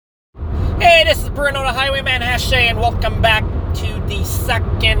Hey, this is Bruno the Highwayman Hache, and welcome back to the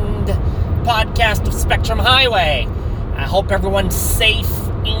second podcast of Spectrum Highway. I hope everyone's safe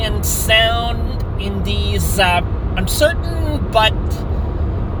and sound in these uncertain but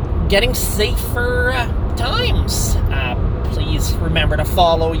getting safer times. Please remember to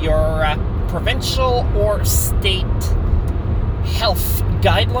follow your provincial or state health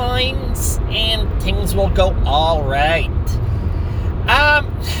guidelines, and things will go all right.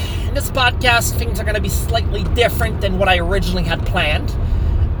 In this podcast, things are going to be slightly different than what I originally had planned.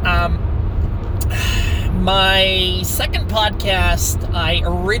 My second podcast, I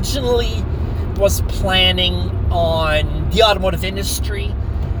originally was planning on the automotive industry,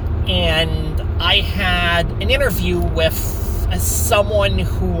 and I had an interview with someone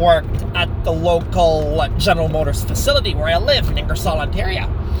who worked at the local General Motors facility where I live in Ingersoll,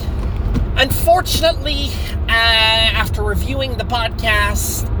 Ontario. Unfortunately, after reviewing the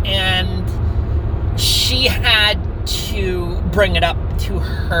podcast, and she had to bring it up to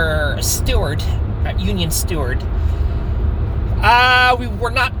her steward, union steward, we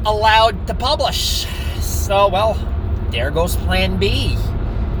were not allowed to publish. So, well, there goes Plan B.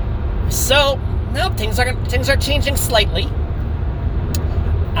 So, now things are changing slightly.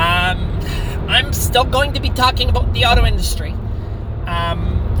 I'm still going to be talking about the auto industry.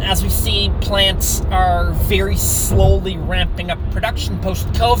 As we see, plants are very slowly ramping up production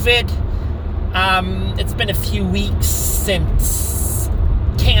post-COVID. It's been a few weeks since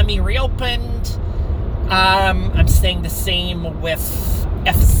CAMI reopened. I'm saying the same with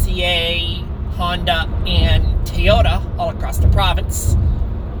FCA, Honda, and Toyota all across the province.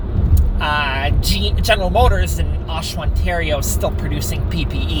 General Motors in Oshawa, Ontario is still producing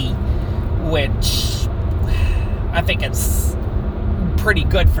PPE, which I think is pretty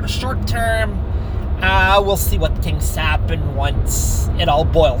good for the short term. We'll see what things happen once it all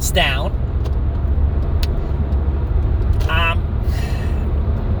boils down.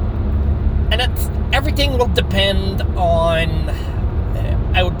 And everything will depend on,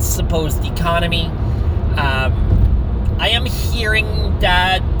 I would suppose, the economy. I am hearing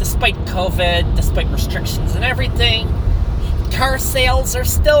that despite COVID, despite restrictions and everything, car sales are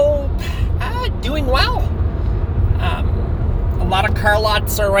still doing well. A lot of car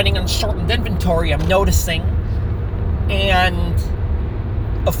lots are running on shortened inventory, I'm noticing. And,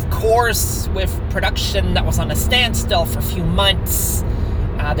 of course, with production that was on a standstill for a few months,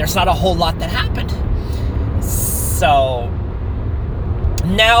 there's not a whole lot that happened. So,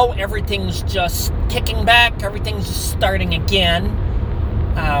 now everything's just kicking back, everything's just starting again.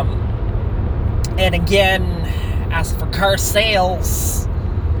 And again, as for car sales,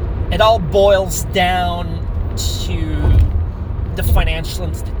 it all boils down to the financial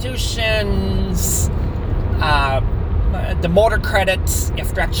institutions, the motor credits,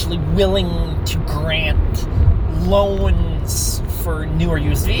 if they're actually willing to grant loans for newer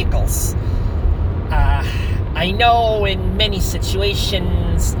used vehicles. I know in many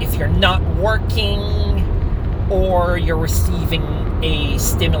situations, if you're not working or you're receiving a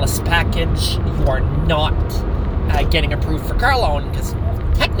stimulus package, you are not getting approved for car loan because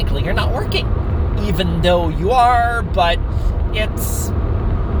technically you're not working, even though you are. But it's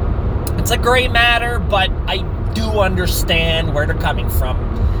a gray matter, but I do understand where they're coming from.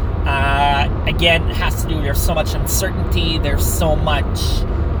 Again, it has to do with there's so much uncertainty, there's so much,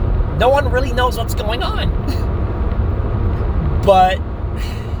 no one really knows what's going on. But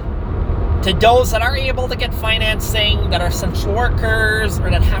to those that are able to get financing, that are essential workers, or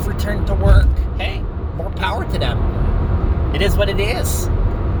that have returned to work, hey, more power to them. It is what it is.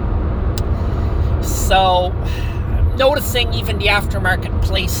 So, noticing even the aftermarket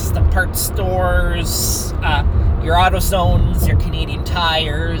places, the parts stores, your AutoZones, your Canadian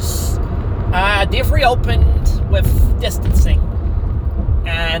Tires, they've reopened with distancing,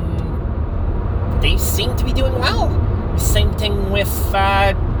 and they seem to be doing well. Same thing with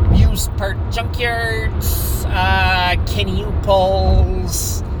used part junkyards, Kenny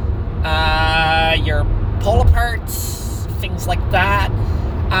U-Pulls, your Polo parts, things like that.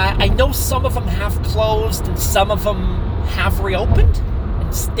 I know some of them have closed and some of them have reopened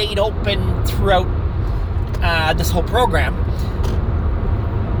and stayed open throughout this whole program.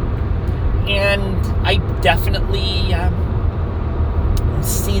 And I definitely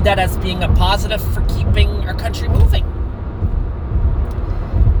see that as being a positive for keeping our country moving.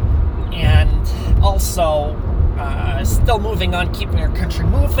 And also, still moving on, keeping our country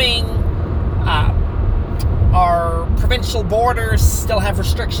moving, our provincial borders still have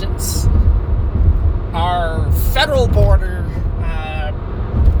restrictions. Our federal border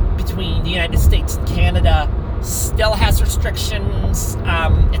between the United States and Canada still has restrictions.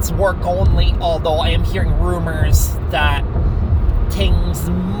 It's work only, although I am hearing rumors that things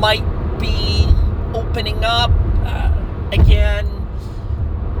might be opening up again.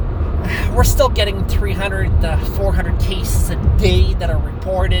 We're still getting 300 to 400 cases a day that are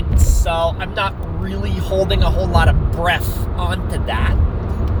reported, so I'm not really holding a whole lot of breath onto that.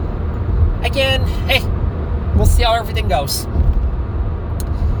 Again, hey, we'll see how everything goes.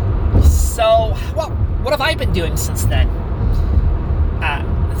 So, well, what have I been doing since then?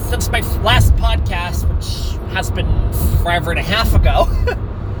 Since my last podcast, which has been forever and a half ago,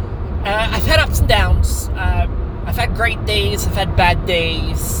 I've had ups and downs. I've had great days, I've had bad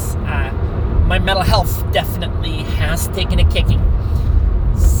days. My mental health definitely has taken a kicking.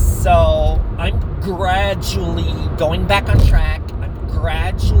 So I'm gradually going back on track. I'm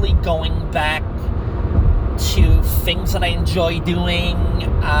gradually going back to things that I enjoy doing.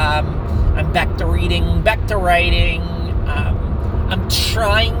 I'm back to reading, back to writing. I'm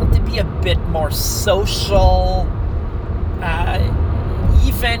trying to be a bit more social,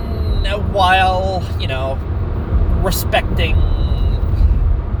 even while, respecting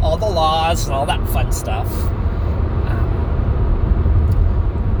all the laws and all that fun stuff.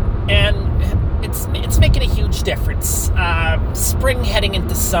 And it's making a huge difference. Spring heading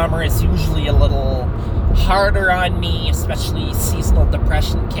into summer is usually a little harder on me, especially seasonal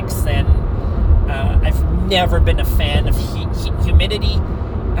depression kicks in. I've never been a fan of humidity.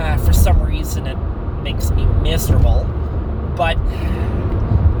 For some reason, it makes me miserable. But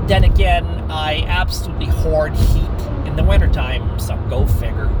then again, I absolutely hoard heat in the wintertime, so go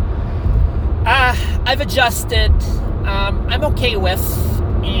figure. I've adjusted. I'm okay with,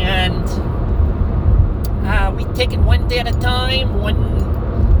 and we take it one day at a time, one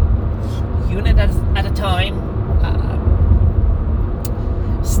unit at a time.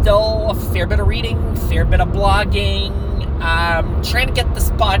 Still a fair bit of reading, fair bit of blogging. Trying to get this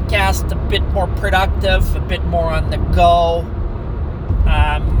podcast a bit more productive, a bit more on the go.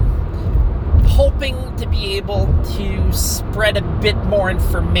 Hoping to be able to spread a bit more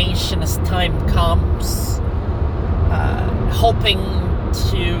information as time comes. Hoping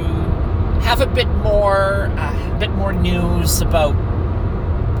to have a bit more news about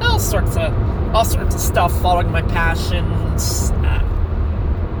all sorts of stuff, following my passions.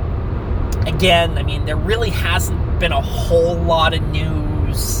 Again, I mean, there really hasn't been a whole lot of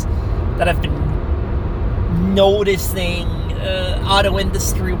news that I've been noticing, auto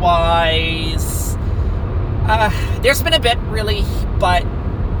industry wise. There's been a bit, really, but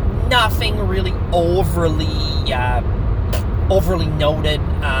nothing really overly noted.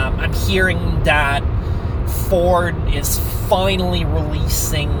 I'm hearing that Ford is finally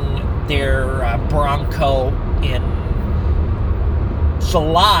releasing their Bronco in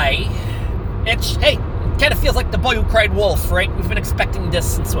July. It kind of feels like the boy who cried wolf, right? We've been expecting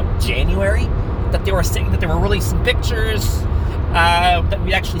this since, January? That they were saying that they were releasing pictures, that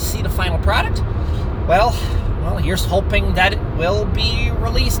we actually see the final product. Well, here's hoping that it will be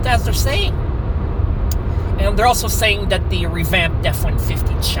released as they're saying. And they're also saying that the revamped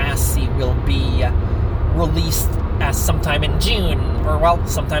F-150 chassis will be released sometime in June, or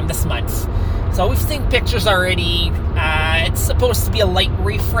sometime this month. So we've seen pictures already. It's supposed to be a light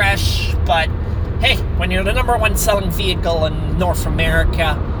refresh, but hey, when you're the number one selling vehicle in North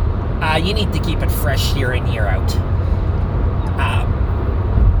America, you need to keep it fresh year in, year out.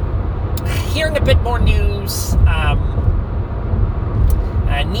 Hearing a bit more news,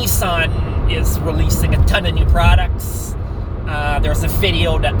 Nissan is releasing a ton of new products. There's a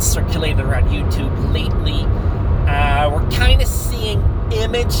video that circulated around YouTube lately. We're kind of seeing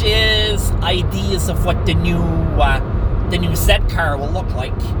images, ideas of what the new Z car will look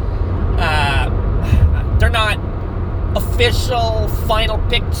like. They're not official, final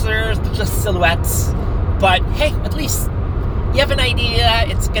pictures, just silhouettes. But hey, at least you have an idea.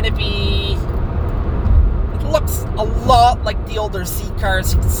 It looks a lot like the older Z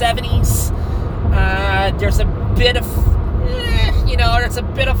cars from the 70s. There's a bit of, there's a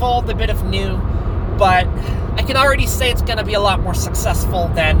bit of old, a bit of new. But I can already say it's going to be a lot more successful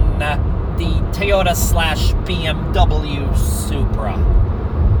than the Toyota/BMW Supra.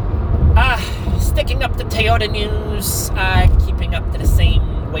 Sticking up to Toyota news, keeping up to the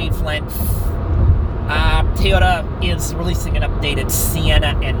same wavelength. Toyota is releasing an updated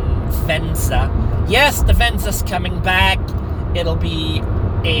Sienna and Venza. Yes, the Venza's coming back. It'll be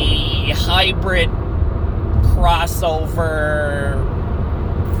a hybrid crossover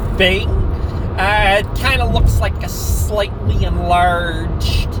thing. It kind of looks like a slightly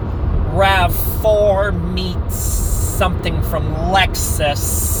enlarged RAV4 meets something from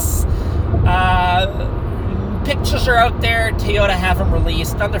Lexus. pictures are out there. Toyota have them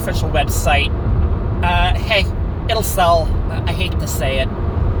released on their official website. Hey, it'll sell. I hate to say it.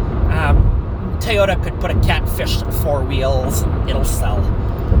 Toyota could put a catfish on 4 wheels and it'll sell.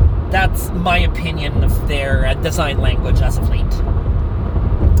 That's my opinion of their design language as of late.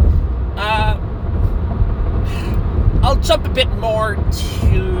 I'll jump a bit more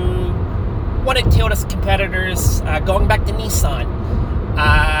to one of Toyota's competitors, going back to Nissan.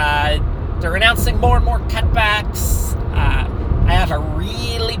 They're announcing more and more cutbacks. I have a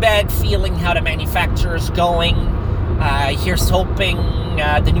really bad feeling how the manufacturer's going. Here's hoping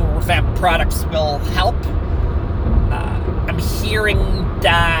the new revamped products will help. I'm hearing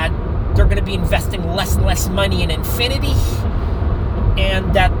that they're going to be investing less and less money in Infiniti,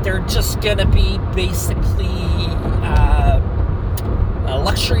 and that they're just going to be basically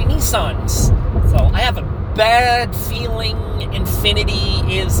luxury Nissans. So I have a bad feeling Infiniti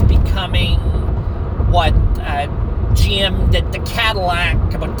is becoming what GM did to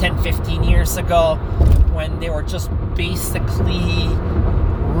Cadillac about 10-15 years ago, when they were just basically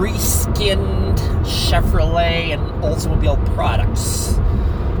reskinned Chevrolet and Oldsmobile products.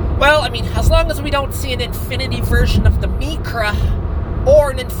 Well, I mean, as long as we don't see an Infiniti version of the Micra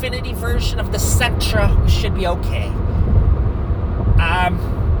or an Infiniti version of the Sentra, we should be okay.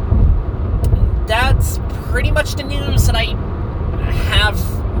 That's pretty much the news that I have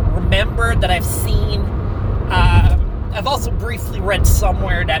remembered, that I've seen. I've also briefly read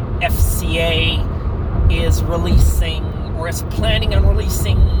somewhere that FCA is releasing, or is planning on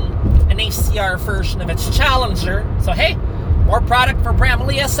releasing, an ACR version of its Challenger. So hey, more product for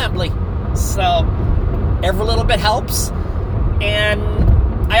Bramley Assembly. So every little bit helps. And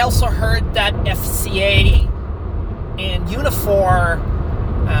I also heard that FCA and Unifor,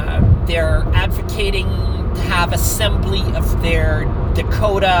 they're advocating to have assembly of their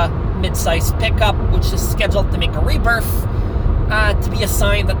Dakota midsize pickup, which is scheduled to make a rebirth, to be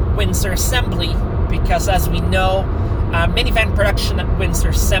assigned at Windsor Assembly, because as we know, minivan production at Windsor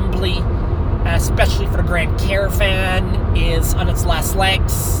Assembly, especially for the Grand Caravan, is on its last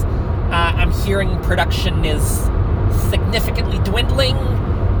legs. I'm hearing production is significantly dwindling.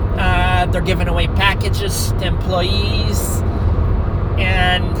 They're giving away packages to employees,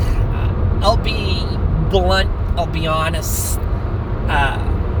 and I'll be blunt, I'll be honest,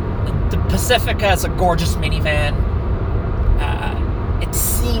 the Pacifica is a gorgeous minivan. It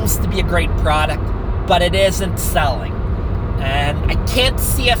seems to be a great product, but it isn't selling. And I can't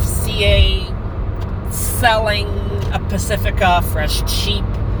see FCA selling a Pacifica for as cheap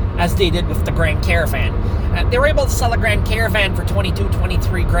as they did with the Grand Caravan. They were able to sell a Grand Caravan for 22,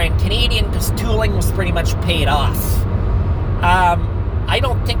 23 grand Canadian because tooling was pretty much paid off. I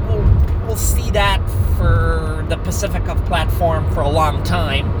don't think we'll see that for the Pacifica platform for a long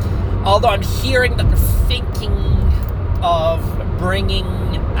time. Although I'm hearing that they're thinking of bringing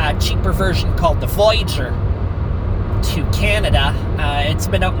a cheaper version called the Voyager to Canada. It's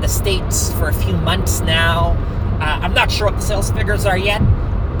been out in the States for a few months now. I'm not sure what the sales figures are yet,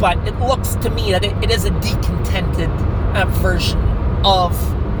 but it looks to me that it is a decontented version of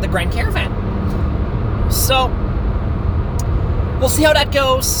the Grand Caravan. So we'll see how that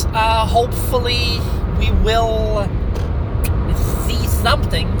goes. Hopefully we will see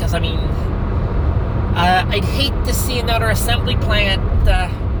something, because I mean, I'd hate to see another assembly plant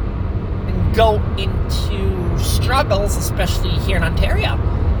go into struggles, especially here in Ontario.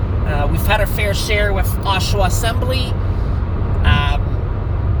 We've had our fair share with Oshawa Assembly.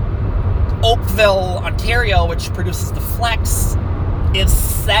 Oakville, Ontario, which produces the Flex, is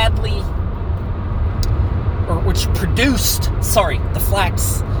sadly, the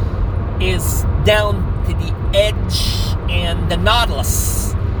Flex is down to the Edge and the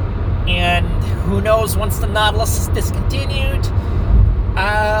Nautilus. And who knows, once the Nautilus is discontinued,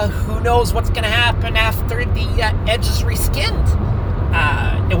 who knows what's going to happen after the Edge is reskinned.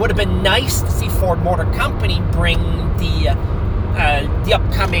 It would have been nice to see Ford Motor Company bring the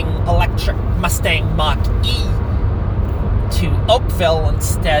upcoming electric Mustang Mach-E to Oakville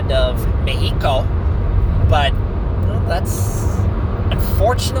instead of Mexico, but that's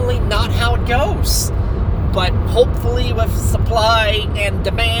unfortunately not how it goes. But hopefully with supply and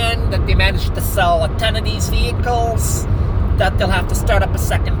demand, that they manage to sell a ton of these vehicles, that they'll have to start up a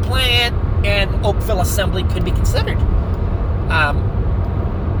second plant, and Oakville Assembly could be considered.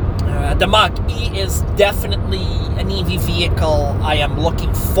 The Mach-E is definitely an EV vehicle I am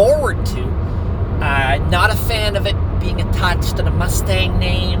looking forward to. Not a fan of it being attached to the Mustang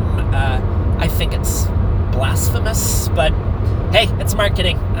name. I think it's blasphemous, but hey, it's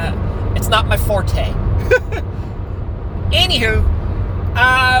marketing. It's not my forte. Anywho,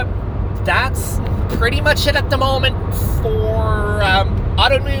 that's pretty much it at the moment for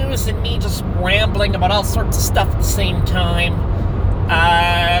auto news and me just rambling about all sorts of stuff at the same time.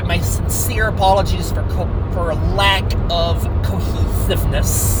 My sincere apologies for a lack of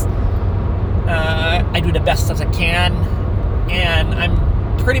cohesiveness. I do the best as I can, and I'm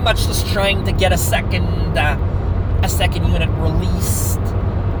pretty much just trying to get a second unit released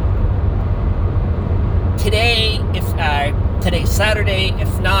today. Today's Saturday,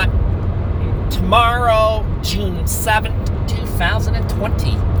 if not tomorrow, June 7th,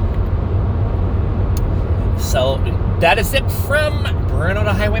 2020. So that is it from Bruno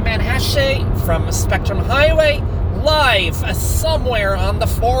the Highwayman Hache from Spectrum Highway, live somewhere on the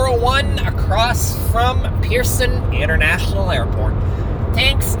 401 across from Pearson International Airport.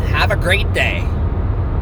 Thanks, have a great day.